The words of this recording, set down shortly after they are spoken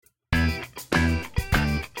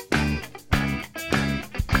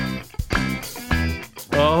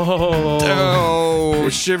Oh,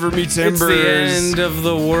 shiver me timbers. It's the end of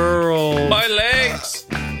the world. My legs!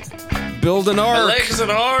 Build an My ark. legs and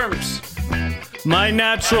arms! My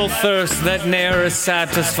natural thirst that ne'er is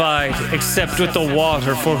satisfied, except with the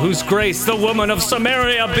water for whose grace the woman of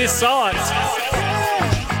Samaria besought.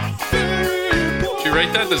 Did you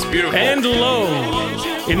write that? That's beautiful. And lo,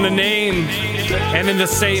 in the name and in the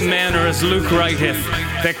same manner as Luke writeth,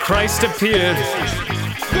 that Christ appeared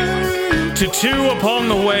to two upon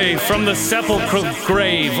the way from the sepulchral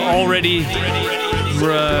grave already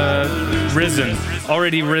risen.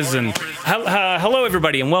 Hello,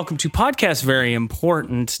 everybody, and welcome to Podcast Very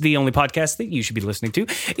Important, the only podcast that you should be listening to.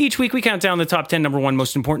 Each week, we count down the top 10 number one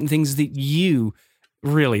most important things that you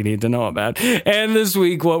really need to know about. And this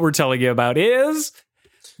week, what we're telling you about is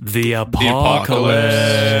the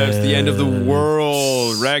apocalypse. The end of the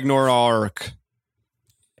world. Ragnarok.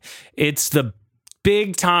 It's the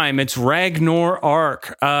big time. It's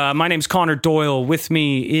Ragnarok. My name's Connor Doyle. With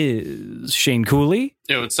me is Shane Cooley.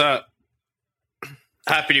 Yo, what's up?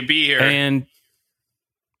 Happy to be here. And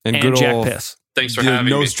good Jack old Piss. Thanks for the having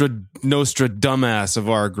me. Nostra dumbass of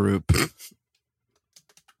our group. Did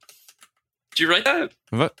you write that?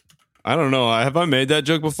 What? I don't know. Have I made that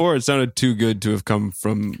joke before? It sounded too good to have come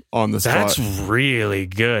from on the spot. That's really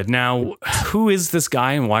good. Now, who is this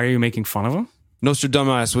guy and why are you making fun of him?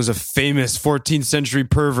 Nostradamus was a famous 14th century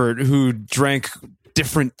pervert who drank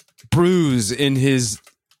different brews in his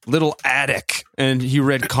little attic, and he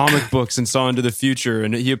read comic books and saw into the future,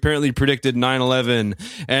 and he apparently predicted 9/11,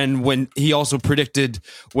 and when he also predicted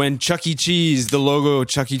when Chuck E. Cheese, the logo of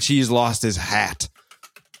Chuck E. Cheese, lost his hat.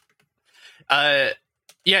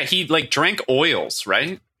 Yeah, he drank oils,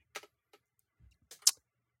 right?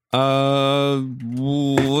 Well,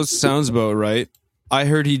 sounds about right. I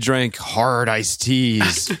heard he drank hard iced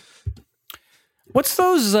teas. What's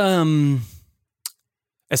those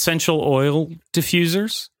essential oil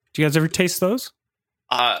diffusers? Do you guys ever taste those?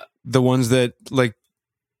 The ones that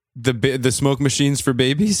the smoke machines for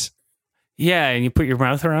babies. Yeah, and you put your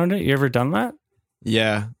mouth around it. You ever done that?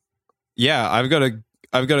 Yeah. I've got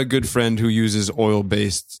a good friend who uses oil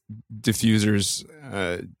based diffusers.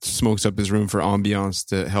 Smokes up his room for ambiance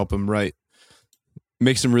to help him write.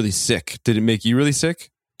 Makes him really sick. Did it make you really sick?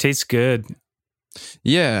 Tastes good.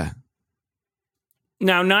 Yeah.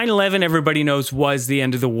 Now, 9/11, everybody knows, was the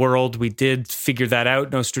end of the world. We did figure that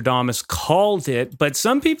out. Nostradamus called it. But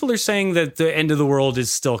some people are saying that the end of the world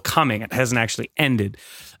is still coming. It hasn't actually ended.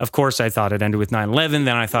 Of course, I thought it ended with 9/11.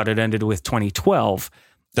 Then I thought it ended with 2012.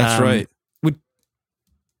 That's right.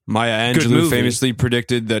 Maya Angelou famously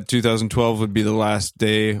predicted that 2012 would be the last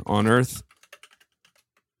day on Earth.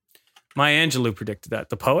 Maya Angelou predicted that.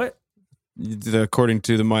 The poet? According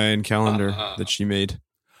to the Mayan calendar that she made.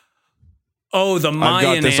 Oh, the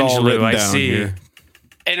Mayan Angelou, I see. Here.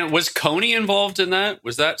 And was Coney involved in that?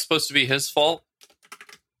 Was that supposed to be his fault?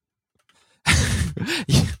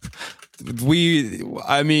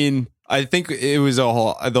 I think it was the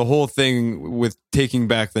whole thing with taking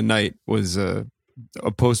back the night was a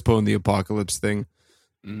postpone the apocalypse thing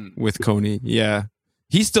with Coney. Yeah.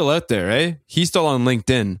 He's still out there, eh? He's still on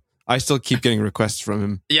LinkedIn. I still keep getting requests from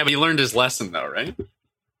him. Yeah, but he learned his lesson though, right?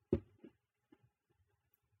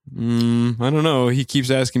 I don't know. He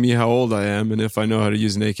keeps asking me how old I am and if I know how to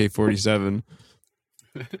use an AK-47.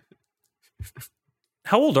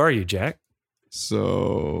 How old are you, Jack?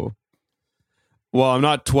 So, well, I'm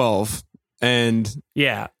not 12, and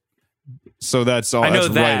yeah, so that's all. I know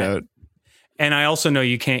that's that. right out. And I also know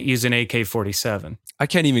you can't use an AK-47. I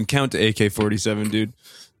can't even count to AK-47, dude.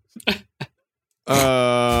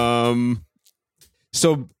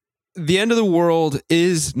 So the end of the world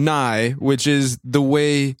is nigh, which is the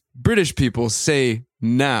way British people say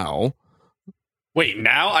now. Wait,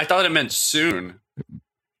 now? I thought it meant soon.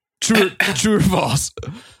 True or false?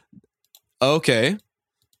 Okay.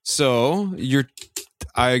 So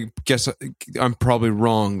I guess I'm probably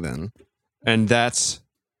wrong then. And that's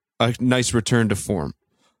a nice return to form.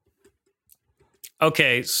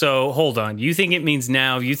 Okay, so hold on. You think it means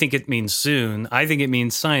now, you think it means soon. I think it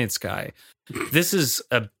means science guy. This is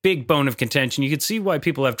a big bone of contention. You can see why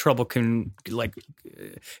people have trouble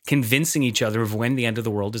convincing each other of when the end of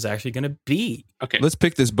the world is actually going to be. Okay. Let's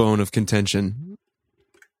pick this bone of contention.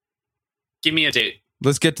 Give me a date.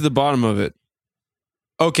 Let's get to the bottom of it.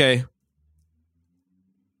 Okay.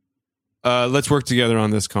 Let's work together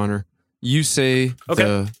on this, Connor. You say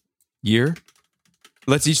the year.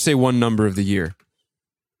 Let's each say one number of the year.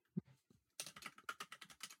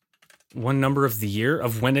 One number of the year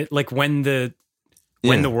of when it, when the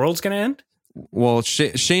world's going to end? Well,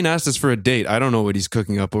 Shane asked us for a date. I don't know what he's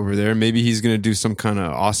cooking up over there. Maybe he's gonna do some kind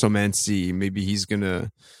of awesomancy. Maybe he's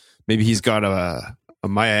got a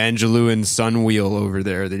Maya Angelouan sun wheel over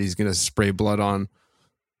there that he's gonna spray blood on.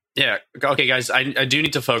 Yeah. Okay, guys, I do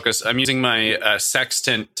need to focus. I'm using my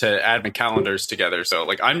sextant to add my calendars together. So,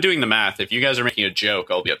 like, I'm doing the math. If you guys are making a joke,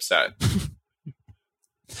 I'll be upset.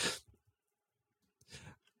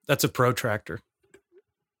 That's a protractor.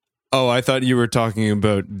 Oh, I thought you were talking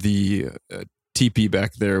about the teepee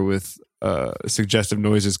back there with suggestive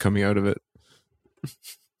noises coming out of it.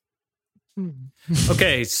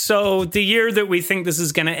 Okay, so the year that we think this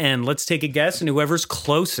is going to end, let's take a guess, and whoever's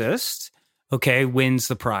closest, okay, wins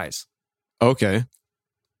the prize. Okay.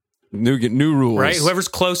 New rules. Right? Whoever's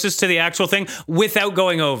closest to the actual thing without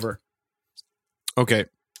going over. Okay.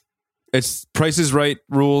 It's Price is Right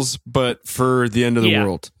rules, but for the end of the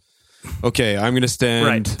world. Okay, I'm going to stand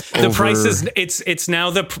right. The over... price is it's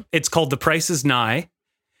now it's called The Price is Nigh,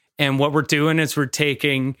 and what we're doing is we're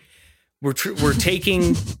taking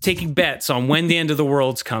bets on when the end of the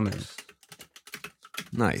world's coming.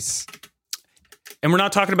 Nice. And we're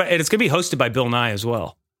not talking about it. It's going to be hosted by Bill Nye as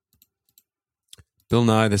well. Bill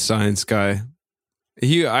Nye, the science guy.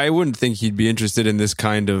 I wouldn't think he'd be interested in this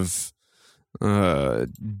kind of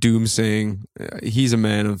doomsaying. He's a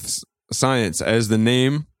man of science, as the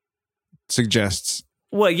name suggests.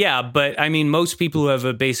 Well, yeah, but I mean, most people who have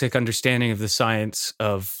a basic understanding of the science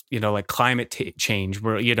of, like climate change,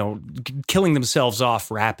 where, killing themselves off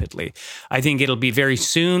rapidly. I think it'll be very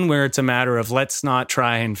soon where it's a matter of let's not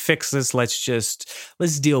try and fix this. Let's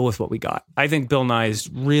deal with what we got. I think Bill Nye is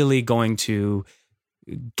really going to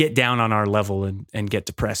get down on our level and get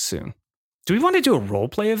depressed soon. Do we want to do a role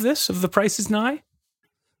play of this, of The Price is Nigh?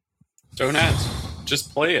 Don't ask.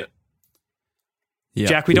 Just play it. Yeah.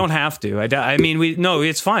 Jack, we don't have to.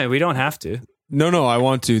 It's fine. We don't have to. No, I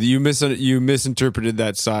want to. You misinterpreted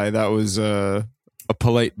that sigh. That was a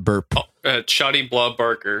polite burp. Shoddy Blob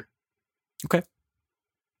Barker. Okay.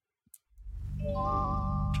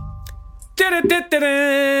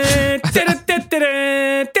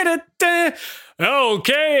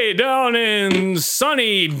 Okay, down in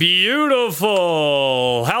sunny,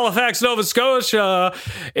 beautiful Halifax, Nova Scotia,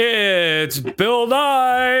 it's Bill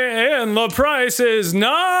Nye and The Price is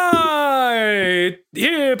Nigh.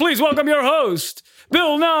 Here, please welcome your host,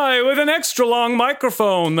 Bill Nye, with an extra long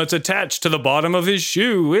microphone that's attached to the bottom of his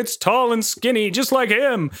shoe. It's tall and skinny, just like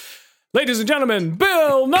him. Ladies and gentlemen,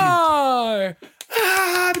 Bill Nye.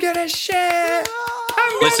 I'm gonna shit.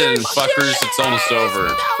 Listen, fuckers, it's almost over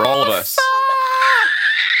for all of us.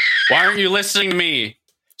 Why aren't you listening to me?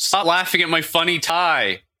 Stop laughing at my funny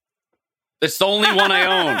tie. It's the only one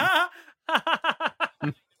I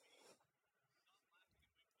own.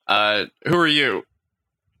 Who are you?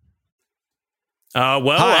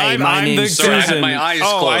 Hi, I'm name's Sorry, I Susan. had my eyes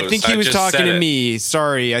closed. I think he was just talking said to it. me.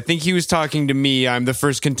 Sorry, I think he was talking to me. I'm the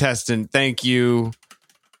first contestant. Thank you.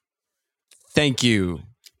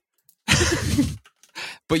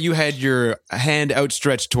 But you had your hand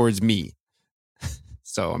outstretched towards me.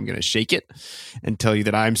 So I'm going to shake it and tell you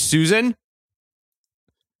that I'm Susan.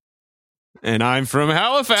 And I'm from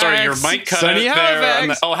Halifax. Sorry, your mic cut Sunny out there.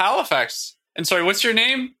 Halifax. Halifax. And sorry, what's your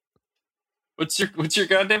name? What's your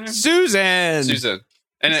goddamn name? Susan. Susan.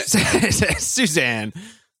 And Suzanne.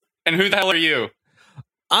 And who the hell are you?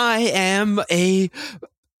 I am a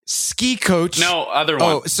ski coach. No, other one.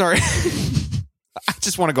 Oh, sorry. I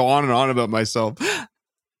just want to go on and on about myself.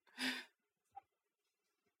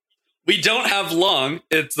 We don't have long.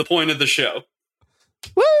 It's the point of the show.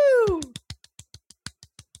 Woo!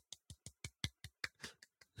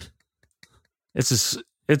 It's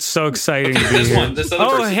so exciting to be This here. one. This other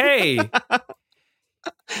Oh, person. hey.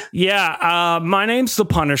 Yeah, my name's The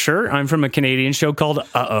Punisher. I'm from a Canadian show called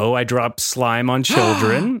Uh-Oh. I drop slime on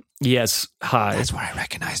children. Yes, hi. That's where I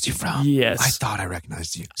recognized you from. Yes. I thought I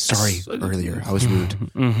recognized you. Sorry, earlier. I was rude.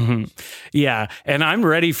 Mm-hmm. Yeah, and I'm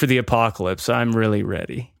ready for the apocalypse. I'm really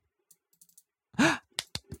ready.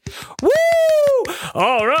 Woo!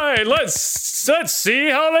 All right, let's see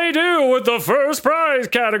how they do with the first prize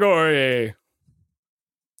category.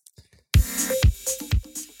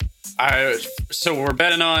 So we're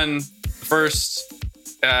betting on the first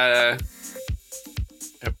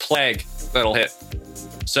plague that'll hit.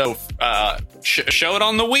 So show it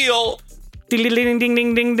on the wheel. Ding ding ding ding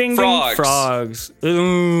ding ding ding. Frogs. Frogs.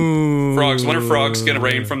 Ooh. Frogs. When are frogs gonna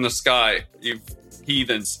rain from the sky? You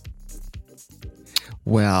heathens.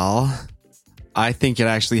 Well, I think it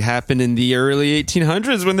actually happened in the early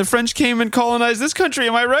 1800s when the French came and colonized this country.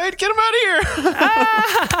 Am I right? Get them out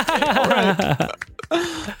of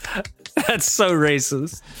here. That's so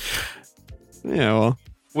racist. Yeah, well,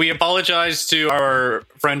 We apologize to our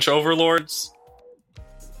French overlords.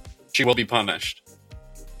 She will be punished.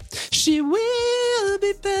 She will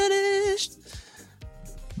be punished.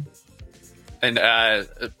 And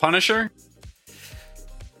Punisher?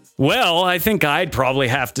 Well, I think I'd probably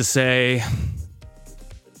have to say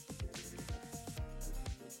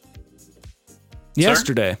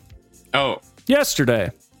yesterday. Oh.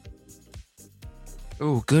 Yesterday.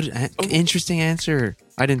 Oh, good. Interesting answer.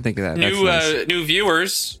 I didn't think of that. That's nice. New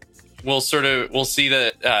viewers will see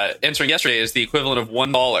that answering yesterday is the equivalent of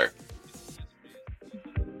 $1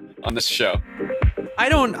 on this show.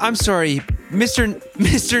 I'm sorry,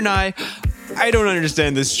 Mr. Nye. I don't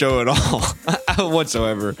understand this show at all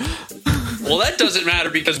whatsoever. Well, that doesn't matter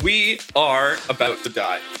because we are about to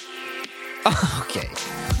die. Okay.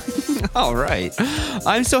 All right.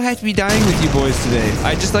 I'm so happy to be dying with you boys today.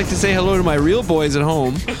 I'd just like to say hello to my real boys at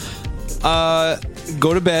home.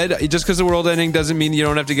 Go to bed. Just because the world ending doesn't mean you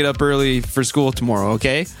don't have to get up early for school tomorrow,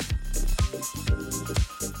 okay?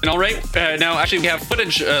 And all right, now actually we have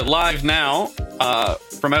footage live now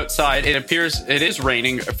from outside. It appears it is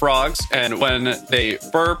raining frogs, and when they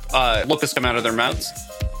burp, locusts come out of their mouths,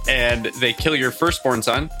 and they kill your firstborn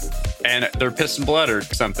son, and they're piss and blood or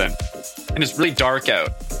something. And it's really dark out,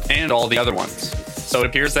 and all the other ones. So it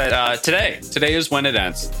appears that today is when it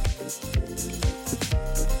ends.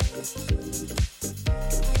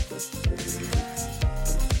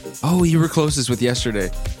 Oh, you were closest with yesterday.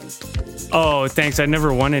 Oh, thanks. I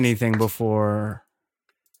never won anything before.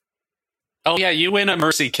 Oh, yeah, you win a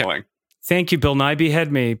mercy killing. Thank you, Bill Nye.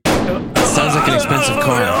 Behead me. Sounds like an expensive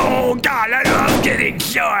car. Oh, God, I love getting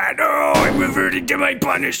shot. Oh, I'm reverting to my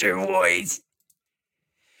Punisher voice.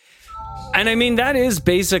 And I mean, that is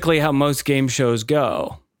basically how most game shows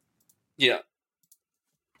go. Yeah.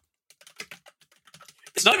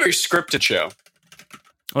 It's not a very scripted show.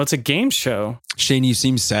 Well, it's a game show. Shane, you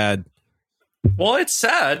seem sad. Well, it's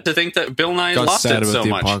sad to think that Bill Nye lost it so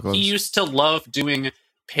much. Apocalypse. He used to love doing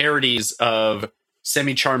parodies of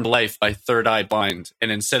Semi-Charmed Life by Third Eye Blind.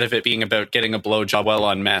 And instead of it being about getting a blowjob while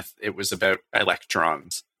on meth, it was about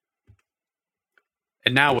electrons.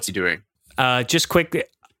 And now what's he doing? Just quick,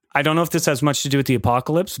 I don't know if this has much to do with the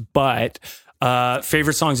apocalypse, but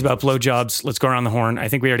favorite songs about blowjobs. Let's go around the horn. I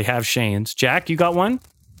think we already have Shane's. Jack, you got one?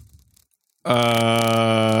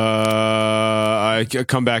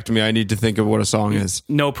 Come back to me. I need to think of what a song is.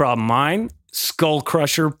 No problem. Mine, Skull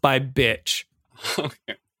Crusher by Bitch.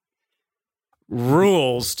 Okay.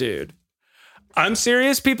 Rules, dude. I'm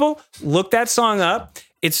serious, people. Look that song up.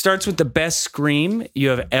 It starts with the best scream you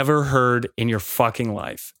have ever heard in your fucking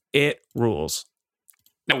life. It rules.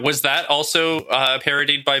 Now, was that also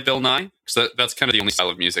parodied by Bill Nye? Because that's kind of the only style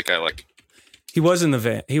of music I like. He was in the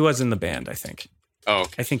band, I think. Oh,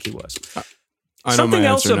 okay. I think he was. I know Something my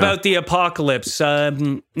else answer about now. the apocalypse.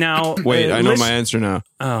 Now, wait, I know my answer now.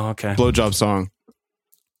 Oh, okay. Blowjob song.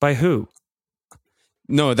 By who?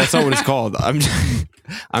 No, that's not what it's called.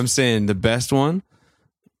 I'm saying the best one.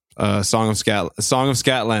 Song of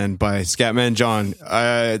Scatland by Scatman John.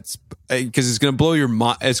 It's because it's gonna blow your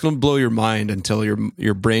mind. It's gonna blow your mind until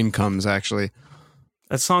your brain comes. Actually,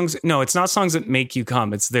 It's not songs that make you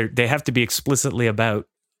come. They have to be explicitly about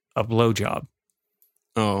a blowjob.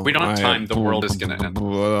 oh, We don't have time. The world is gonna end.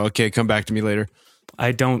 Okay, come back to me later.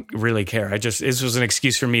 I don't really care. This was an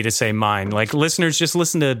excuse for me to say mine. Like, listeners, just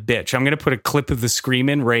listen to Bitch. I'm gonna put a clip of the scream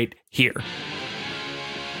in right here.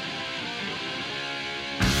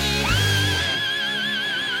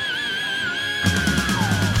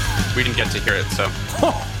 We didn't get to hear it, so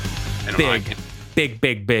I don't know. I can't-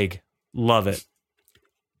 Big. Love it.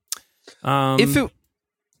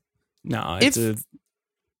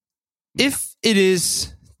 If it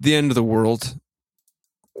is the end of the world,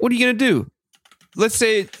 what are you gonna do? Let's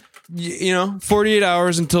say 48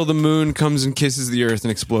 hours until the moon comes and kisses the earth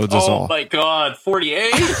and explodes us all. Oh my god,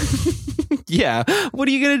 48? Yeah, what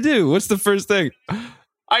are you gonna do? What's the first thing?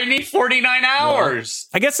 I need 49 hours.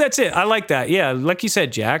 I guess that's it. I like that. Yeah, like you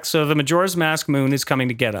said, Jack. So the Majora's Mask moon is coming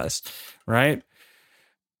to get us, right?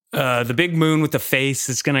 The big moon with the face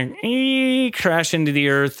is going to crash into the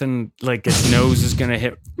earth and like its nose is going to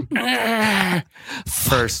hit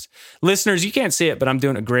first. Listeners, you can't see it, but I'm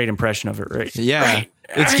doing a great impression of it, right? Yeah,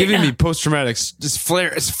 it's giving me post-traumatic.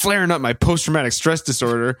 It's flaring up my post-traumatic stress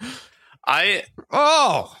disorder.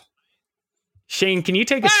 Shane, can you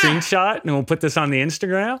take a screenshot and we'll put this on the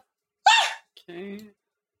Instagram? Okay.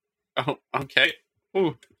 Oh, okay.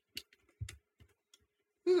 Ooh.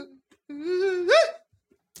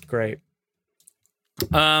 Great.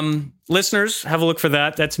 Listeners, have a look for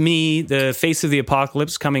that. That's me, the face of the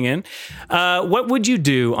apocalypse coming in. What would you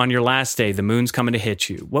do on your last day? The moon's coming to hit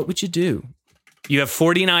you. What would you do? You have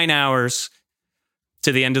 49 hours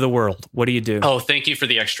to the end of the world. What do you do? Oh, thank you for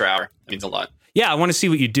the extra hour. That means a lot. Yeah, I want to see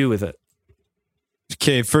what you do with it.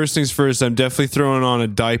 Okay, first things first, I'm definitely throwing on a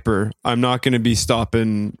diaper. I'm not going to be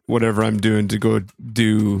stopping whatever I'm doing to go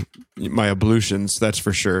do my ablutions, that's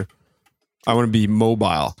for sure. I want to be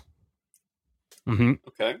mobile. Mm-hmm.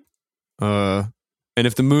 Okay. And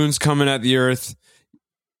if the moon's coming at the Earth,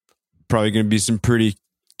 probably going to be some pretty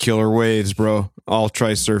killer waves, bro. I'll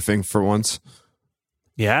try surfing for once.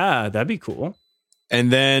 Yeah, that'd be cool. And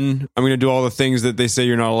then I'm going to do all the things that they say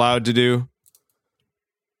you're not allowed to do.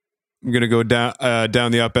 I'm going to go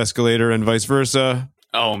down the up escalator and vice versa.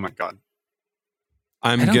 Oh my God.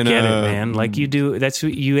 I don't get it, man. Like you do, that's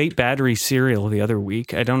what you ate battery cereal the other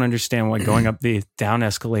week. I don't understand why going up the down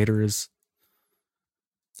escalator is.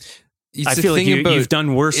 I feel like you've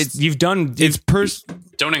done worse. Don't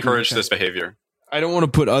encourage this behavior. I don't want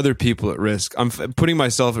to put other people at risk. I'm putting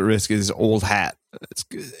myself at risk. Is old hat.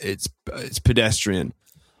 It's pedestrian.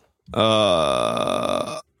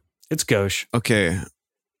 It's gauche. Okay.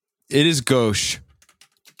 It is gauche,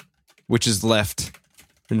 which is left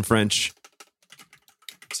in French.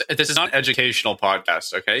 This is not an educational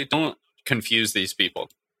podcast, okay? Don't confuse these people.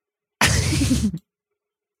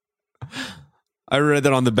 I read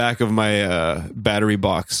that on the back of my battery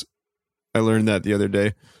box. I learned that the other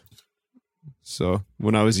day. So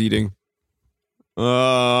when I was eating.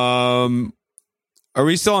 Are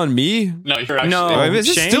we still on me? No, you're actually... No, is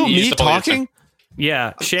it Shane, still me talking?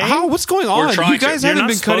 Yeah, Shane. How? What's going on? You guys haven't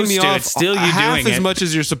been cutting me off. It's still you half doing as it. much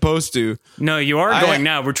as you're supposed to. No, you are going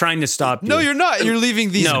now. We're trying to stop you. No, you're not. You're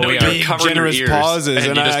leaving these big, generous pauses,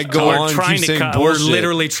 and I go on trying keep to saying cut. bullshit. We're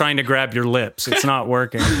literally trying to grab your lips. It's not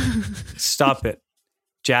working. Stop it,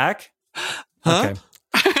 Jack. Huh?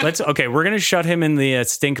 Okay. We're gonna shut him in the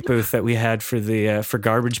stink booth that we had for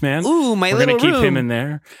Garbage Man. Ooh, my we're little gonna keep room. him in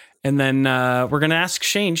there. And then we're going to ask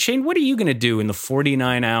Shane. Shane, what are you going to do in the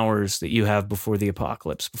 49 hours that you have before the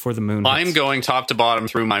apocalypse, before the moon hits? I'm going top to bottom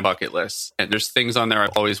through my bucket list. And there's things on there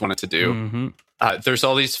I've always wanted to do. Mm-hmm. There's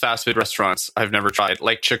all these fast food restaurants I've never tried,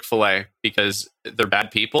 like Chick-fil-A, because they're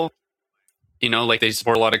bad people. You know, like they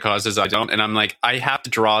support a lot of causes I don't. And I'm like, I have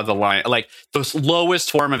to draw the line. Like the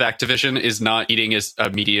lowest form of activism is not eating a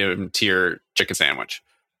medium tier chicken sandwich.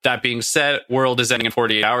 That being said, world is ending in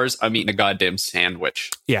 48 hours. I'm eating a goddamn sandwich.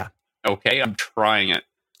 Yeah. Okay, I'm trying it.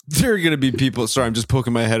 There are going to be people. Sorry, I'm just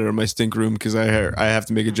poking my head out of my stink room because I have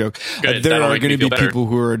to make a joke. Good, there are going to be better. people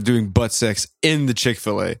who are doing butt sex in the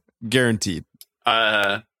Chick-fil-A, guaranteed.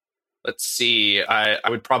 Let's see. I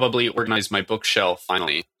would probably organize my bookshelf.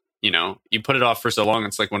 Finally, you know, you put it off for so long.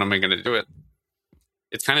 It's like, when am I going to do it?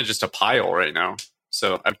 It's kind of just a pile right now.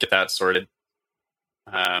 So I'd get that sorted.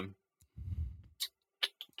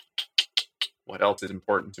 What else is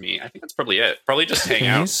important to me? I think that's probably it. Probably just hang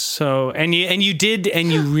out. So, and you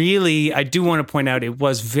really, I do want to point out, it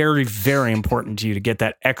was very, very important to you to get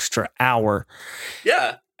that extra hour.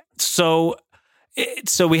 Yeah. So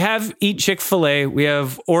we have eat Chick-fil-A. We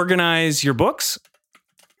have organize your books.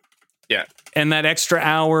 Yeah. And that extra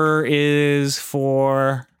hour is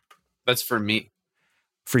for... That's for me.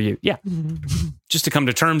 For you. Yeah. Just to come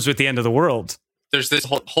to terms with the end of the world. There's this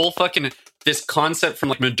whole fucking this concept from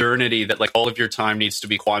like modernity that like all of your time needs to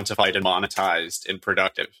be quantified and monetized and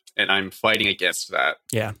productive, and I'm fighting against that.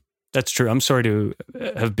 Yeah, that's true. I'm sorry to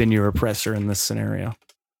have been your oppressor in this scenario.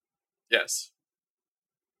 Yes.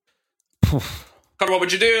 Connor, what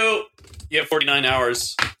would you do? You have 49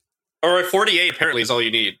 hours, or 48 apparently is all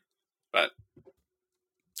you need. But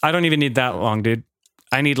I don't even need that long, dude.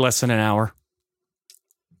 I need less than an hour.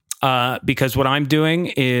 Because what I'm doing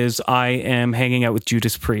is I am hanging out with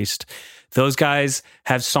Judas Priest. Those guys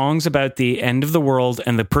have songs about the end of the world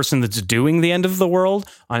and the person that's doing the end of the world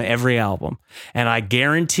on every album. And I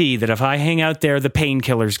guarantee that if I hang out there, the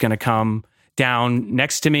Painkiller's going to come down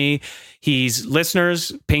next to me.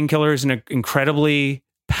 Painkiller is an incredibly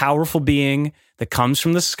powerful being that comes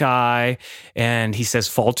from the sky, and he says,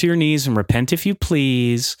 fall to your knees and repent if you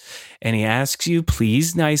please. And he asks you,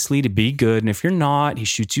 please nicely, to be good. And if you're not, he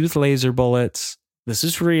shoots you with laser bullets. This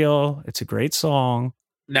is real. It's a great song.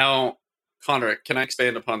 Now, Connor, can I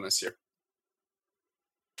expand upon this here?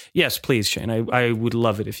 Yes, please, Shane. I would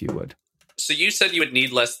love it if you would. So you said you would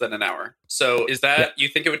need less than an hour. So is that, you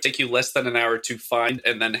think it would take you less than an hour to find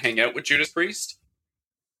and then hang out with Judas Priest?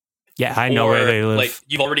 Yeah, I know where they live. Like,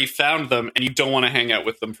 you've already found them and you don't want to hang out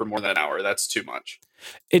with them for more than an hour. That's too much.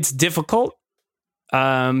 It's difficult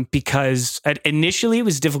because initially it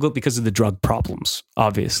was difficult because of the drug problems,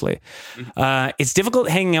 obviously. Mm-hmm. It's difficult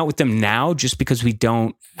hanging out with them now just because we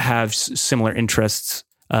don't have similar interests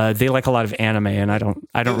They like a lot of anime, and I don't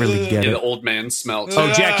really get Yeah, it. the old man smell.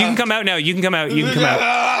 Oh, Jack, you can come out now. You can come out.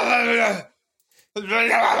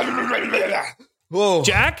 Whoa.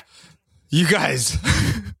 Jack? You guys.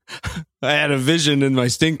 I had a vision in my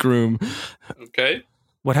stink room. Okay.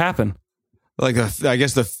 What happened? Like, I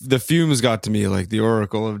guess the fumes got to me, like the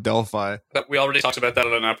Oracle of Delphi. We already talked about that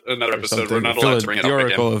on another episode. We're Something. not allowed to bring it The up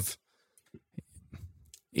Oracle again. of...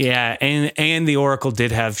 Yeah, and the Oracle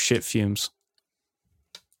did have shit fumes.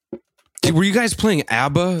 Were you guys playing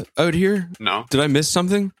ABBA out here? No. Did I miss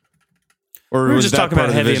something? Or We were was just that talking part about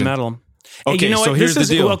of the heavy vision? metal. Okay, Hey, you know so what? here's the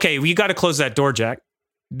deal. Okay, we got to close that door, Jack.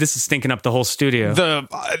 This is stinking up the whole studio.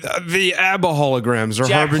 The ABBA holograms are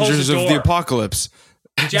Jack, close harbingers the of the door. apocalypse.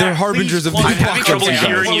 Jack, They're harbingers please of the close I'm having trouble apocalypse.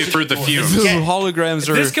 hearing you through the fumes. The holograms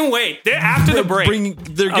are... This can wait. They're after the break.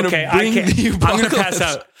 They're going to Okay, bring I can't. the I'm going to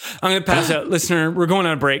apocalypse. pass out. Listener, we're going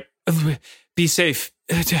on a break. Be safe.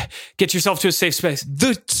 Get yourself to a safe space.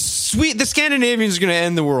 The Scandinavians are going to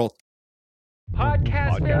end the world.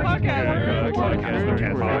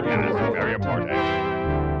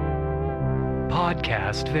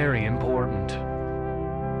 Podcast very important.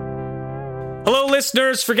 Hello,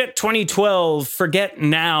 listeners. Forget 2012. Forget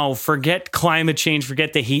now. Forget climate change.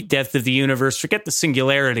 Forget the heat death of the universe. Forget the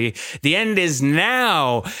singularity. The end is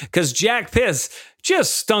now because Jack Piss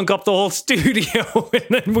just stunk up the whole studio and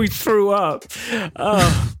then we threw up.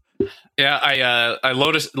 Yeah, I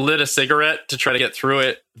lit a cigarette to try to get through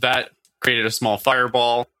it. That created a small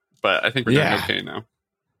fireball, but I think we're doing Yeah. okay now.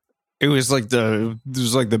 It was like the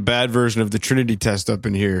bad version of the Trinity test up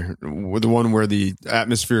in here, the one where the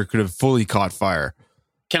atmosphere could have fully caught fire.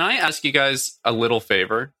 Can I ask you guys a little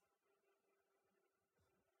favor?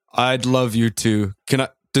 I'd love you to. Can I?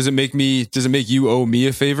 Does it make you owe me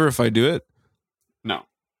a favor if I do it? No.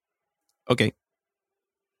 Okay.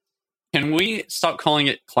 Can we stop calling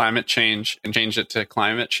it climate change and change it to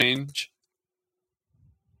climate change?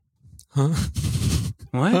 Huh?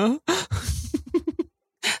 What? Huh?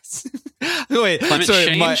 Wait. Climate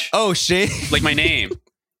change? Shane. Like my name.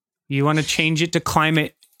 You want to change it to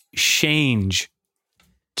climate change?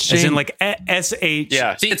 As in like SH.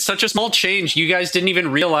 Yeah. See, it's such a small change. You guys didn't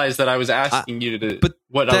even realize that I was asking you to do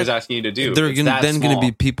I was asking you to do. There are It's that then going to small.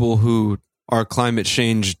 be people who are climate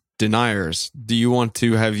change deniers. Do you want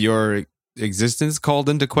to have your existence called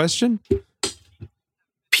into question?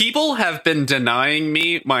 People have been denying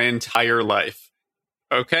me my entire life.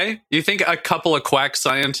 Okay? You think a couple of quack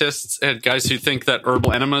scientists and guys who think that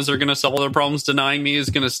herbal enemas are going to solve their problems denying me is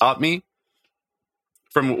going to stop me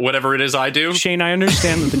from whatever it is I do? Shane, I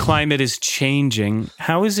understand that the climate is changing.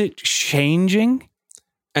 How is it changing?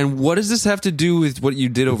 And what does this have to do with what you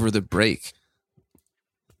did over the break?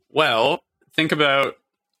 Well, think about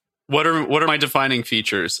what are my defining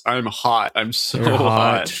features? I'm hot. I'm so You're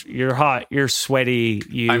hot. You're hot. You're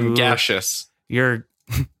sweaty. I'm gaseous. You're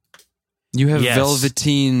You have Yes.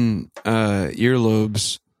 velveteen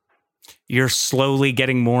earlobes. you're slowly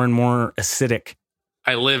getting more and more acidic.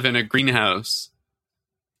 I live in a greenhouse.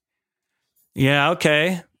 Yeah.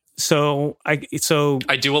 Okay. So I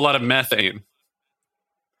do a lot of methane.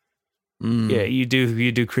 yeah, you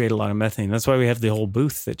do create a lot of methane. That's why we have the whole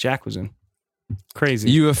booth that Jack was in. Crazy.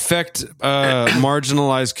 You affect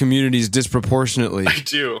marginalized communities disproportionately. I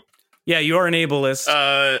do. Yeah, you are an ableist.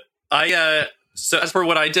 So as for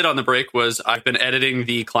what I did on the break was I've been editing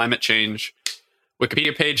the climate change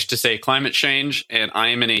Wikipedia page to say climate change, and I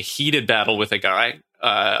am in a heated battle with a guy.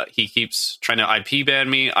 He keeps trying to IP ban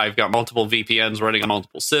me. I've got multiple VPNs running on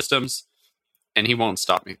multiple systems, and he won't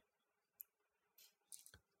stop me.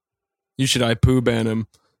 You should IPoo ban him.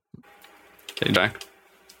 Okay, Jack.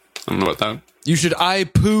 I don't know about that. You should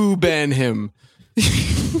IPoo ban him.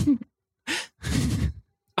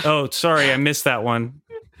 Oh, sorry, I missed that one.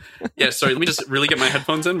 Yeah, sorry, let me just really get my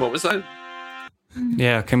headphones in. What was that?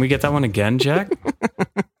 Yeah, can we get that one again, Jack?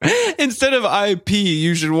 Instead of IP,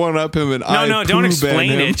 you should one up him and No, don't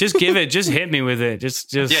explain him. it. Just give it. Just hit me with it.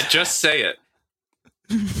 Just. Yeah, just say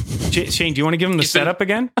it. Shane, do you want to give him the He's been- setup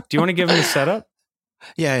again? Do you want to give him the setup?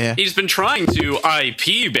 Yeah. He's been trying to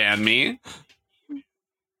IP ban me.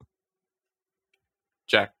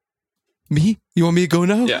 Jack. Me? You want me to go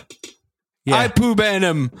now? Yeah. Yeah, IPoo ban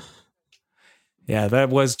him. yeah, that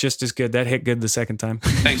was just as good. That hit good the second time.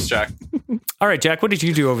 Thanks, Jack. All right, Jack, what did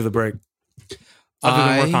you do over the break? Other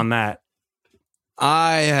than work on that.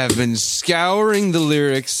 I have been scouring the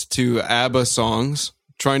lyrics to ABBA songs,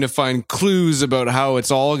 trying to find clues about how it's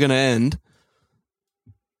all going to end.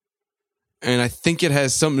 And I think it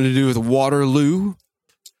has something to do with Waterloo.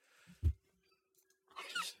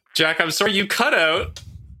 Jack, I'm sorry you cut out.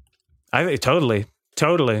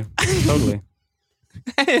 Totally.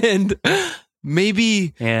 And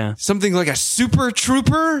maybe something like a super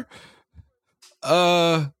trooper.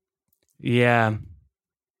 Yeah.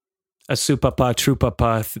 A supapa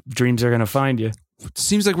troopapa. Dreams are going to find you. It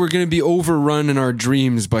seems like we're going to be overrun in our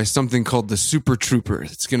dreams by something called the super trooper.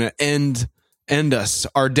 It's going to end us.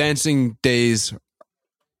 Our dancing days,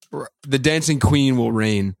 the dancing queen will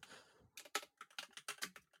reign.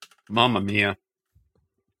 Mamma mia.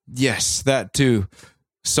 Yes, that too.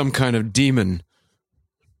 Some kind of demon.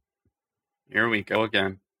 Here we go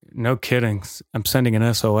again. No kidding. I'm sending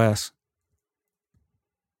an SOS.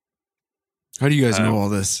 How do you guys know all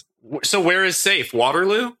this? So where is safe?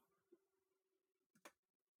 Waterloo?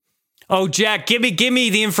 Oh, Jack, give me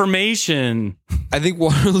the information. I think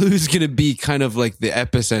Waterloo is going to be kind of like the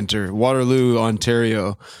epicenter. Waterloo,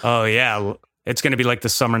 Ontario. Oh, yeah. It's going to be like the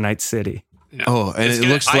Summer Night City. Yeah. Oh, and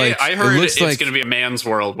looks like... I heard it's going to be a man's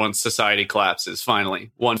world once society collapses,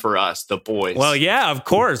 finally. One for us, the boys. Well, yeah, of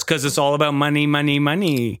course, because it's all about money, money,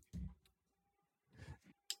 money.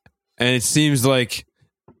 And it seems like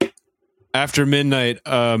after midnight,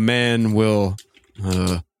 a man will...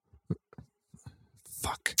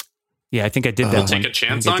 fuck. Yeah, I think I did that one. Take a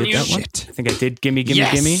chance on you? Shit. I think I did. Gimme.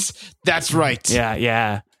 That's right.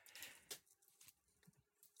 Yeah.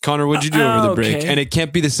 Connor, what'd you do over the break? And it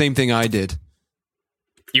can't be the same thing I did.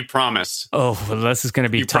 You promise. Oh, well, this is going to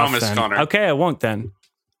be tough. You promise, then. Connor. Okay, I won't then.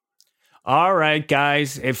 All right,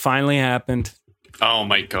 guys. It finally happened. Oh,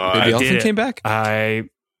 my God. The elephant came back? I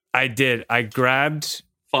did.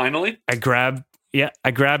 Finally? I grabbed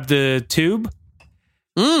the tube.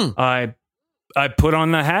 I put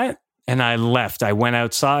on the hat. And I left. I went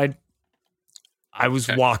outside. I was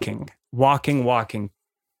walking. The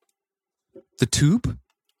tube?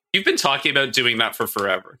 You've been talking about doing that for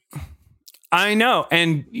forever. I know.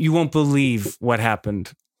 And you won't believe what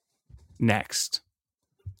happened next.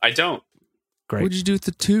 I don't. Great. What did you do with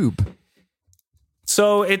the tube?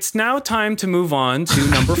 So it's now time to move on to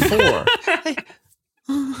number 4.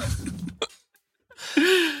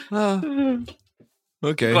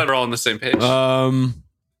 Okay. Glad we're all on the same page.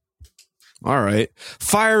 All right.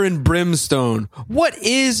 Fire and brimstone. What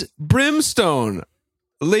is brimstone?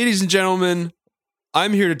 Ladies and gentlemen,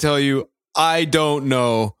 I'm here to tell you, I don't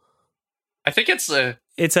know. I think it's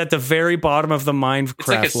at the very bottom of the Minecraft It's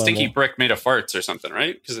like a stinky level. brick made of farts or something,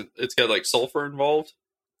 right? Because it's got like sulfur involved.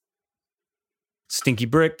 Stinky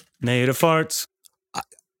brick made of farts.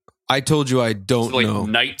 I told you I don't like know.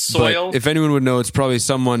 Night soil? But if anyone would know, it's probably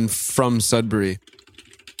someone from Sudbury.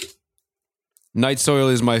 Night Soil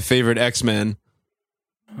is my favorite X-Men.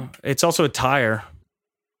 It's also a tire.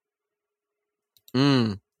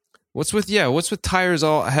 What's with tires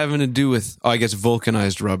all having to do with, I guess,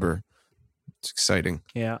 vulcanized rubber? It's exciting.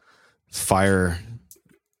 Yeah. Fire,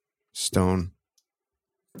 stone.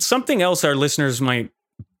 Something else our listeners might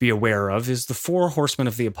be aware of is the 4 horsemen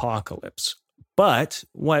of the apocalypse. But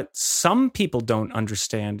what some people don't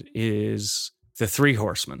understand is the 3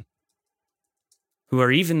 horsemen, who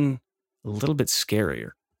are even a little bit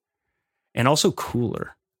scarier and also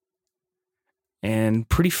cooler and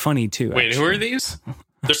pretty funny too. Wait, actually. Who are these?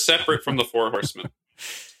 They're separate from the 4 horsemen.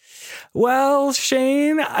 Well,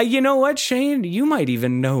 Shane, you know what, Shane? You might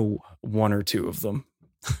even know 1 or 2 of them.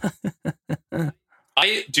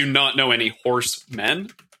 I do not know any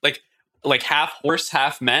horsemen. Like half horse,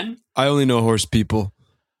 half men. I only know horse people.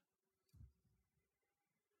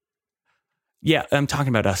 Yeah, I'm talking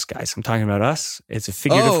about us, guys. I'm talking about us. It's a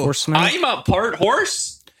figurative horseman. I'm a part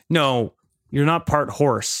horse? No, you're not part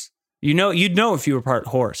horse. You'd know if you were part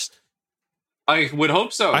horse. I would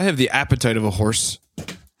hope so. I have the appetite of a horse.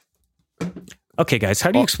 Okay, guys,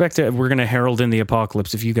 how do you expect that we're going to herald in the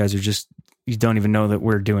apocalypse if you guys are you don't even know that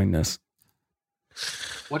we're doing this?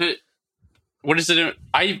 What is it?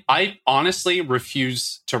 I honestly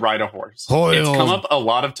refuse to ride a horse. Hoyle. It's come up a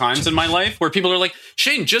lot of times in my life where people are like,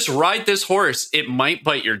 Shane, just ride this horse. It might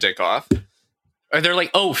bite your dick off. Or they're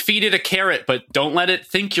like, oh, feed it a carrot, but don't let it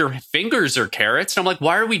think your fingers are carrots. And I'm like,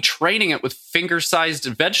 why are we training it with finger-sized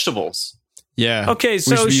vegetables? Yeah. Okay,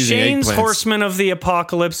 so Shane's horseman of the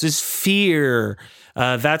apocalypse is fear.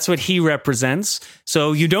 That's what he represents.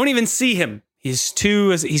 So you don't even see him. He's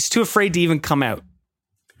too afraid to even come out.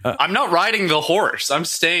 I'm not riding the horse. I'm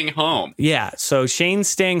staying home. Yeah, so Shane's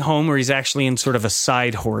staying home, or he's actually in sort of a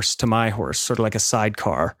side horse to my horse, sort of like a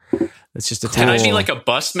sidecar. It's just a Can I be like a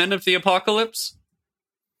busman of the apocalypse?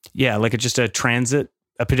 Yeah, like just a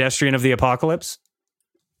pedestrian of the apocalypse.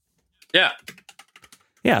 Yeah.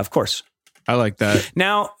 Yeah, of course. I like that.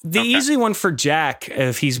 Now, the easy one for Jack,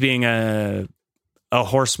 if he's being a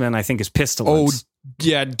horseman, I think is Pestilence. Oh,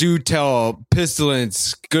 yeah, do tell.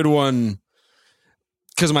 Pestilence. Good one.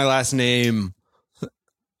 Because of my last name.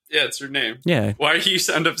 Yeah, it's her name. Yeah. Why do you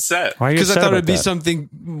sound upset? Why are you Because I upset thought about it'd be that?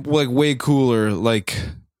 something like way cooler, like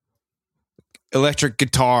electric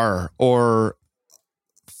guitar or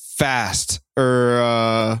fast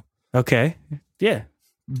or Okay. Yeah.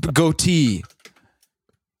 goatee.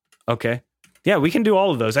 Okay. Yeah, we can do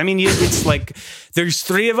all of those. I mean, it's like there's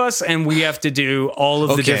 3 of us and we have to do all of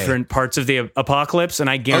the Okay. different parts of the apocalypse. And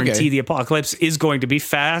I guarantee Okay. the apocalypse is going to be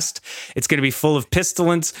fast. It's going to be full of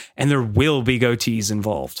pistolants and there will be goatees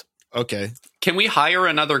involved. Okay. Can we hire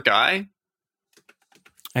another guy?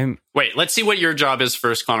 Wait, let's see what your job is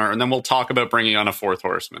first, Connor, and then we'll talk about bringing on a 4th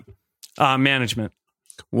horseman. Management.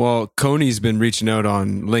 Well, Coney's been reaching out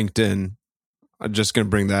on LinkedIn. I'm just going to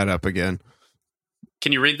bring that up again.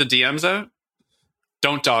 Can you read the DMs out?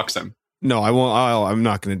 Don't dox him. No, I won't. I'm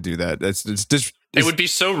not going to do that. It would be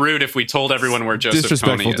so rude if we told everyone where Joseph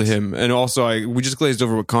disrespectful Kony to is. him. And also, we just glazed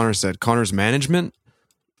over what Connor said. Connor's management.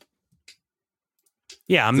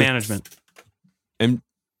 Yeah, I'm management. And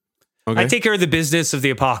okay. I take care of the business of the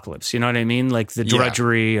apocalypse. You know what I mean? Like the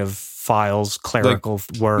drudgery of files, clerical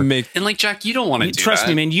work. And like, Jack, you don't want to do Trust that.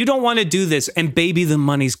 me, man. You don't want to do this. And baby, the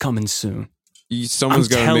money's coming soon. Someone's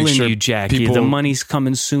I'm got to telling make sure you, Jackie, people. the money's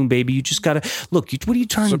coming soon, baby. You just gotta look. What are you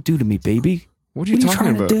trying to do to me, baby? What are you talking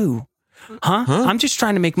trying about? to do? Huh? I'm just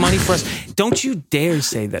trying to make money for us. Don't you dare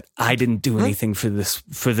say that I didn't do anything for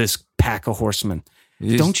this pack of horsemen.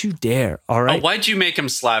 Don't you dare! All Oh, right. why'd you make him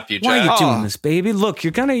slap you, Jack? Why are you Oh. doing this, baby? Look,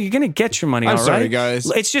 you're gonna get your money. I'm all sorry, right? guys.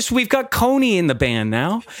 It's just we've got Coney in the band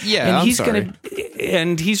now. Yeah, and I'm he's sorry.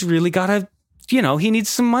 and he's really gotta. He needs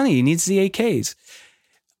some money. He needs the AKs.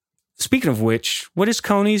 Speaking of which, what is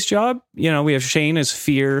Coney's job? We have Shane as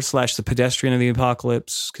Fear / the pedestrian of the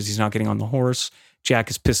apocalypse because he's not getting on the horse. Jack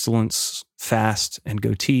is Pistolants, Fast, and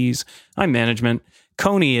Goatees. I'm management.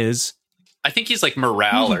 Coney is I think he's like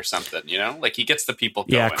morale or something, Like he gets the people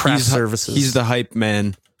going. craft services. He's the hype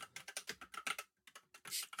man,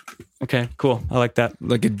 Okay, cool. I like that.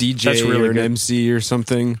 like a DJ That's really or an good. MC or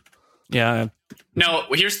something. Yeah. No,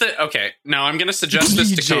 here's the... Okay, now I'm going to suggest this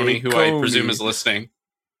to DJ Coney, who I Coney. presume is listening.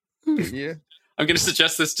 Yeah. I'm going to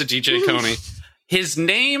suggest this to DJ Coney. His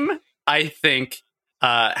name, I think,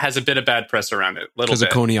 has a bit of bad press around it. Little Because of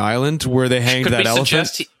bit. Coney Island, where they hanged Could that we elephant.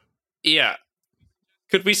 suggest yeah.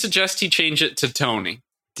 Could we suggest he change it to Tony?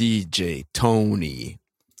 DJ Tony.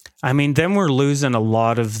 I mean, then we're losing a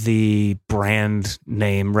lot of the brand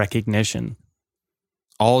name recognition.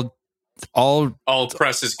 I'll All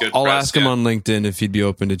press is good I'll press. ask him yeah. on LinkedIn if he'd be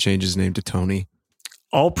open to change his name to Tony.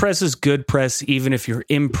 All press is good press, even if you're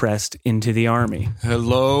impressed into the army.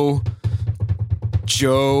 Hello,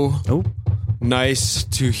 Joe. Oh, Nice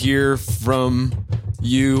to hear from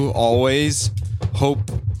you always.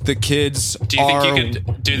 Hope the kids Do you are think you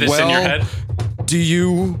could do this in your well. head? Do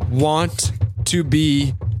you want to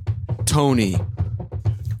be Tony?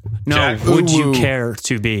 no, Jack, would you woo-woo. care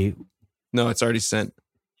to be? No, it's already sent.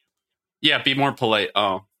 Yeah, be more polite.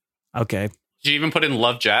 Oh. Okay. Did you even put in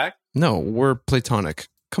Love Jack? No, we're platonic.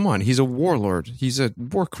 Come on, he's a warlord. He's a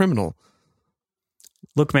war criminal.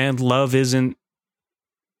 Look, man, love isn't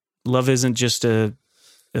just a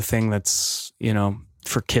thing that's,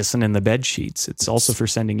 for kissing in the bed sheets. It's also for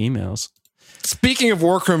sending emails. Speaking of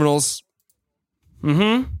war criminals,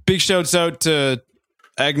 Mm-hmm. big shouts out to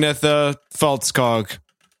Agnetha Faltskog,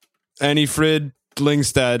 Annie-Frid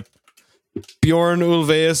Lingstad, Bjorn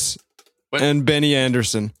Ulvaeus, What? and Benny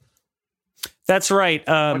Anderson. That's right.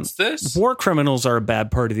 What's this? War criminals are a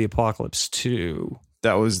bad part of the apocalypse, too.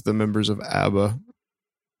 That was the members of ABBA.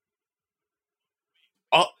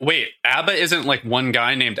 Oh, wait. ABBA isn't like one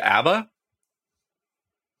guy named ABBA?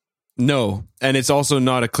 No, and it's also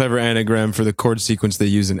not a clever anagram for the chord sequence they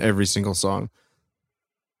use in every single song.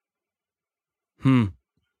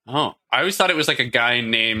 Oh, I always thought it was like a guy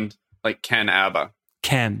named like Ken ABBA.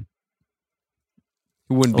 Ken.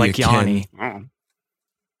 It wouldn't Like be a Ken. Yanni. Oh.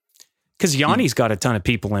 Because Yanni's got a ton of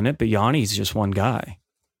people in it, but Yanni's just one guy.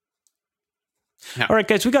 Yeah. All right,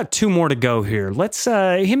 guys, we got 2 more to go here. Let's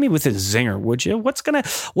hit me with a zinger, would you? What's a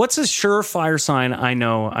surefire sign I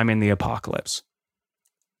know I'm in the apocalypse?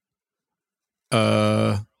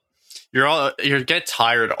 You get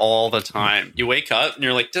tired all the time. You wake up and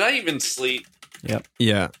you're like, did I even sleep? Yep.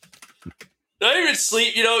 Yeah. Did I even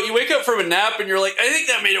sleep? You wake up from a nap and you're like, I think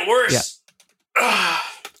that made it worse.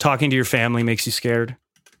 Talking to your family makes you scared.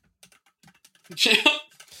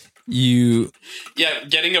 You Yeah,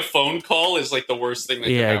 getting a phone call is like the worst thing that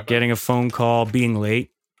could Yeah, happen. getting a phone call, being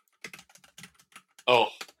late. Oh,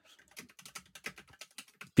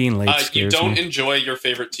 Being late you scares don't me. enjoy your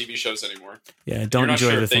favorite TV shows anymore. Yeah, You're don't not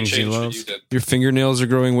enjoy sure the if they things you changed what love. you did. your fingernails are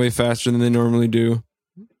growing way faster than they normally do.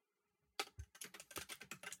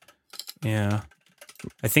 Yeah.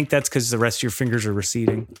 I think that's because the rest of your fingers are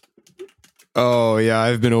receding. Oh, yeah,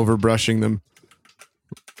 I've been overbrushing them.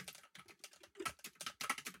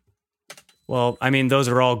 Well, I mean, those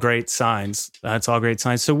are all great signs. That's all great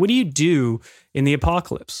signs. So what do you do in the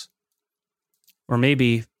apocalypse? Or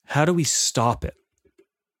maybe, how do we stop it?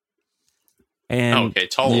 And Okay,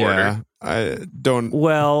 tall order. I don't...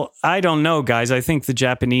 Well, I don't know, guys. I think the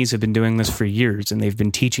Japanese have been doing this for years, and they've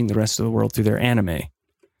been teaching the rest of the world through their anime.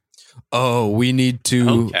 Oh, we need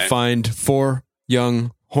to Okay. find 4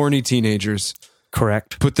 young, horny teenagers.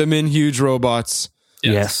 Correct. Put them in huge robots.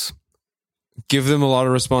 Yes. Give them a lot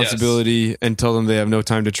of responsibility and tell them they have no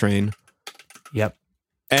time to train. Yep.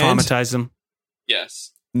 And Traumatize them.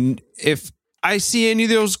 Yes. if I see any of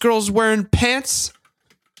those girls wearing pants,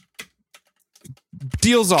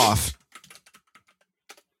 deal's off.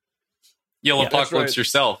 You'll Yeah, that's apocalypse right.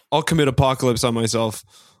 yourself. I'll commit apocalypse on myself.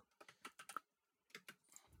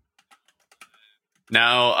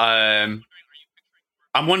 Now,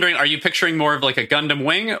 I'm wondering, are you picturing more of like a Gundam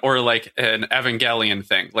Wing or like an Evangelion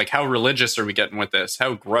thing? Like, how religious are we getting with this?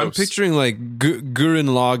 How gross. I'm picturing like Gurren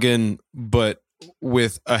Lagann, but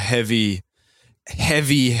with a heavy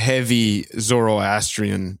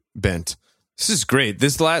Zoroastrian bent. This is great.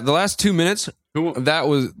 The last 2 minutes, Who- that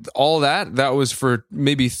was all that was for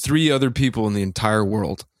maybe 3 other people in the entire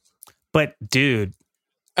world. But, dude,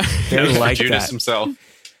 they like Judas that. himself.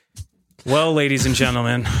 Well, ladies and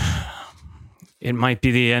gentlemen, it might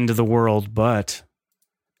be the end of the world, but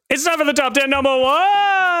it's time for the top 10 number ones.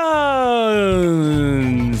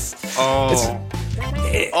 Oh.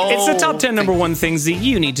 It's the top 10 number one things that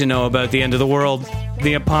you need to know about the end of the world,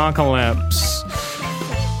 the apocalypse.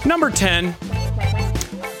 Number 10.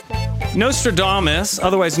 Nostradamus,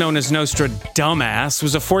 otherwise known as Nostradumbass,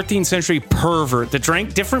 was a 14th century pervert that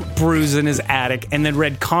drank different brews in his attic and then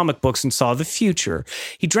read comic books and saw the future.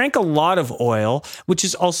 He drank a lot of oil, which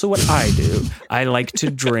is also what I do. I like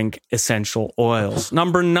to drink essential oils.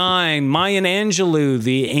 Number 9, Mayan Angelou,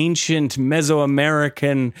 the ancient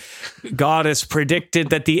Mesoamerican goddess, predicted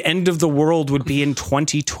that the end of the world would be in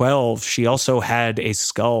 2012. She also had a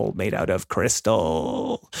skull made out of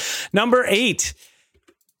crystal. Number 8,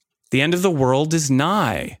 the end of the world is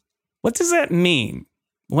nigh. What does that mean?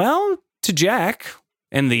 Well, to Jack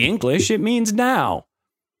and the English, it means now.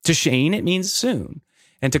 To Shane, it means soon.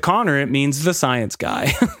 And to Connor, it means the science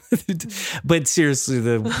guy. But seriously,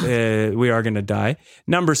 we are going to die.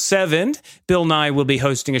 Number 7, Bill Nye will be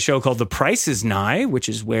hosting a show called The Price is Nigh, which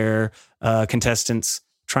is where contestants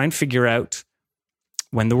try and figure out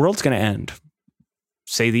when the world's going to end.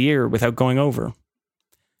 Say the year without going over.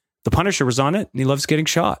 The Punisher was on it, and he loves getting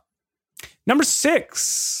shot. Number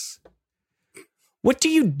 6. What do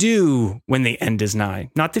you do when the end is nigh?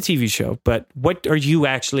 Not the TV show, but what are you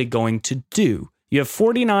actually going to do? You have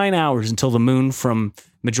 49 hours until the moon from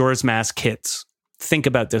Majora's Mask hits. Think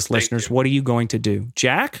about this, listeners. What are you going to do?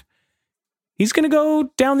 Jack? He's going to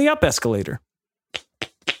go down the up escalator.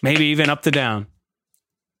 Maybe even up the down.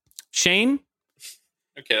 Shane?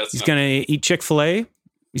 Okay, that's He's going to eat Chick-fil-A.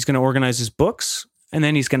 He's going to organize his books. And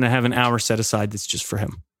then he's going to have an hour set aside that's just for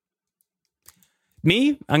him. Me,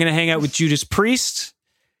 I'm going to hang out with Judas Priest.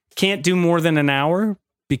 Can't do more than an hour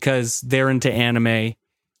because they're into anime.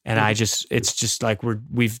 And it's just like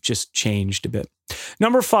we've just changed a bit.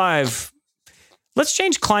 Number 5, let's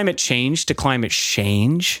change climate change to climate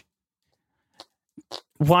change.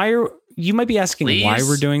 You might be asking Please? why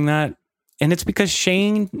we're doing that. And it's because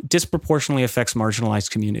Shane disproportionately affects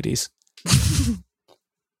marginalized communities.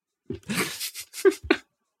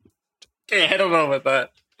 Okay, I don't know about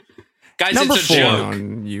that. Guys, Number it's a 4. joke.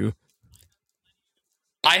 On you.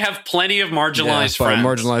 I have plenty of marginalized Yeah, friends.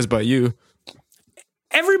 marginalized by you.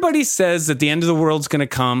 Everybody says that the end of the world's going to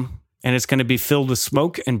come and it's going to be filled with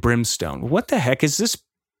smoke and brimstone. What the heck is this?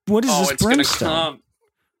 What is this it's gonna brimstone?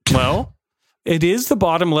 come. Well, it is the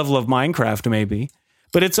bottom level of Minecraft, maybe,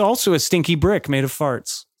 but it's also a stinky brick made of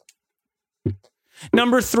farts.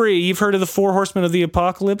 Number 3, you've heard of the 4 horsemen of the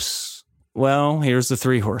apocalypse? Well, here's the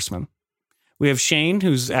 3 horsemen. We have Shane,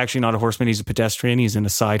 who's actually not a horseman. He's a pedestrian. He's in a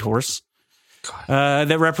side horse.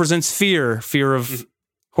 That represents fear of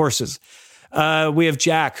horses. We have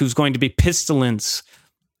Jack, who's going to be pistolence,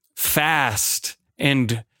 fast,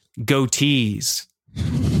 and goatees.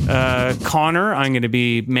 Connor, I'm going to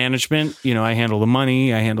be management. You know, I handle the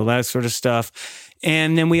money. I handle that sort of stuff.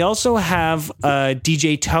 And then we also have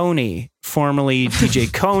DJ Tony, formerly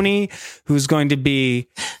DJ Coney, who's going to be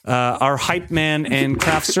our hype man and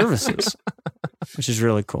craft services, which is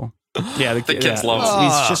really cool. Yeah, The kids love it. it.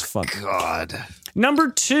 He's just fun. God. Number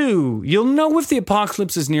 2, you'll know if the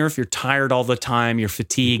apocalypse is near if you're tired all the time, you're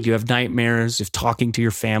fatigued, you have nightmares, if talking to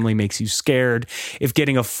your family makes you scared, if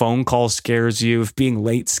getting a phone call scares you, if being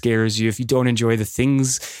late scares you, if you don't enjoy the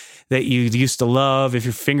things that you used to love, if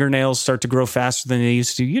your fingernails start to grow faster than they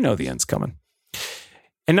used to, you know the end's coming.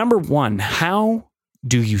 And number 1, how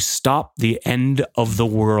do you stop the end of the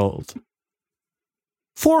world?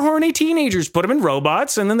 4 horny teenagers, put them in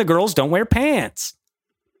robots, and then the girls don't wear pants.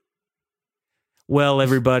 Well,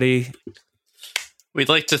 everybody, we'd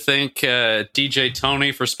like to thank DJ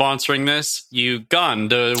Tony for sponsoring this. You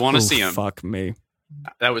gunned. Want to see him? Fuck me.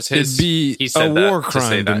 That was his. It'd be he said a war that,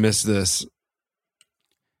 crime to to miss this.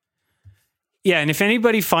 Yeah, and if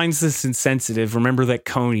anybody finds this insensitive, remember that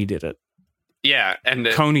Coney did it. Yeah, and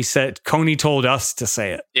Coney told us to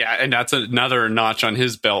say it. Yeah, and that's another notch on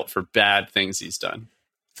his belt for bad things he's done.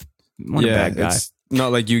 What a bad guy. It's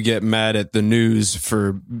not like you get mad at the news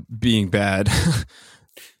for being bad.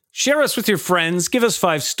 Share us with your friends, give us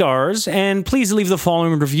 5 stars, and please leave the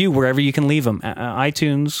following review wherever you can leave them.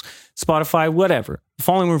 iTunes, Spotify, whatever. The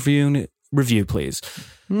following review, please.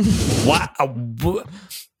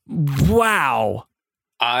 Wow.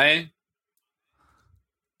 I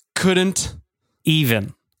couldn't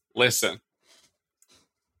even listen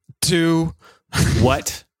to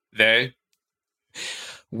what they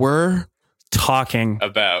were talking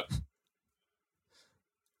about.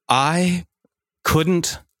 I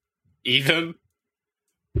couldn't even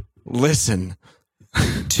listen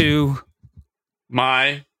to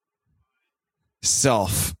my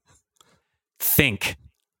self think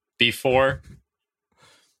before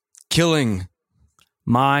killing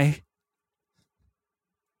my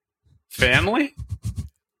family.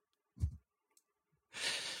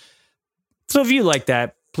 So if you like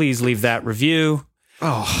that, please leave that review.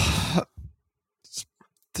 Oh,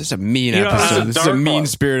 this is a mean episode. This is a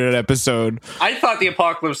mean-spirited episode. I thought the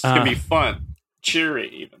apocalypse was going to be fun, cheery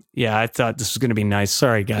even. Yeah, I thought this was going to be nice.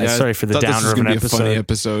 Sorry, guys. Yeah, sorry for the downer of an episode. Be a funny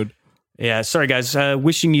episode. Yeah, sorry, guys.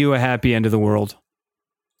 Wishing you a happy end of the world.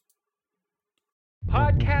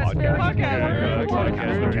 Podcast very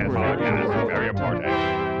important.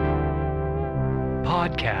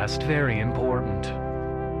 Podcast very important.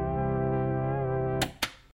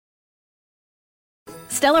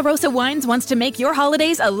 Stella Rosa Wines wants to make your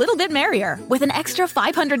holidays a little bit merrier with an extra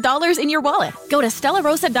 $500 in your wallet. Go to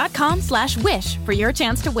StellaRosa.com/wish for your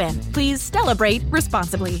chance to win. Please celebrate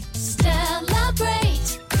responsibly.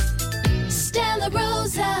 Celebrate. Stella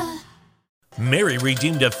Rosa. Mary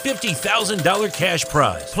redeemed a $50,000 cash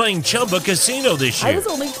prize playing Chumba Casino this year. I was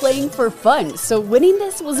only playing for fun, so winning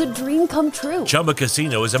this was a dream come true. Chumba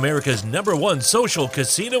Casino is America's #1 social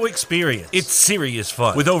casino experience. It's serious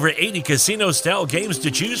fun. With over 80 casino-style games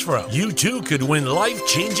to choose from, you too could win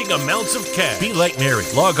life-changing amounts of cash. Be like Mary.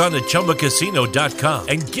 Log on to ChumbaCasino.com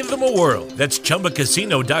and give them a whirl. That's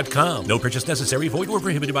ChumbaCasino.com. No purchase necessary. Void where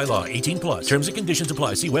prohibited by law. 18+. Terms and conditions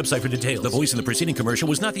apply. See website for details. The voice in the preceding commercial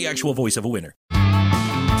was not the actual voice of a winner.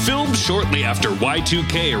 Filmed shortly after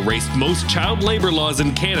Y2K erased most child labor laws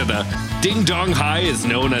in Canada, Ding Dong High is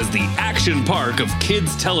known as the action park of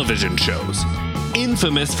kids' television shows.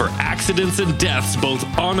 Infamous for accidents and deaths both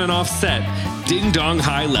on and off set, Ding Dong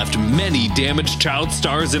High left many damaged child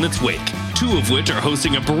stars in its wake, 2 of which are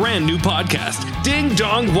hosting a brand new podcast, Ding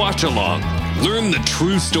Dong Watch Along. Learn the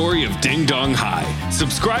true story of Ding Dong High.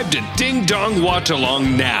 Subscribe to Ding Dong Watch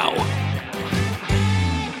Along now.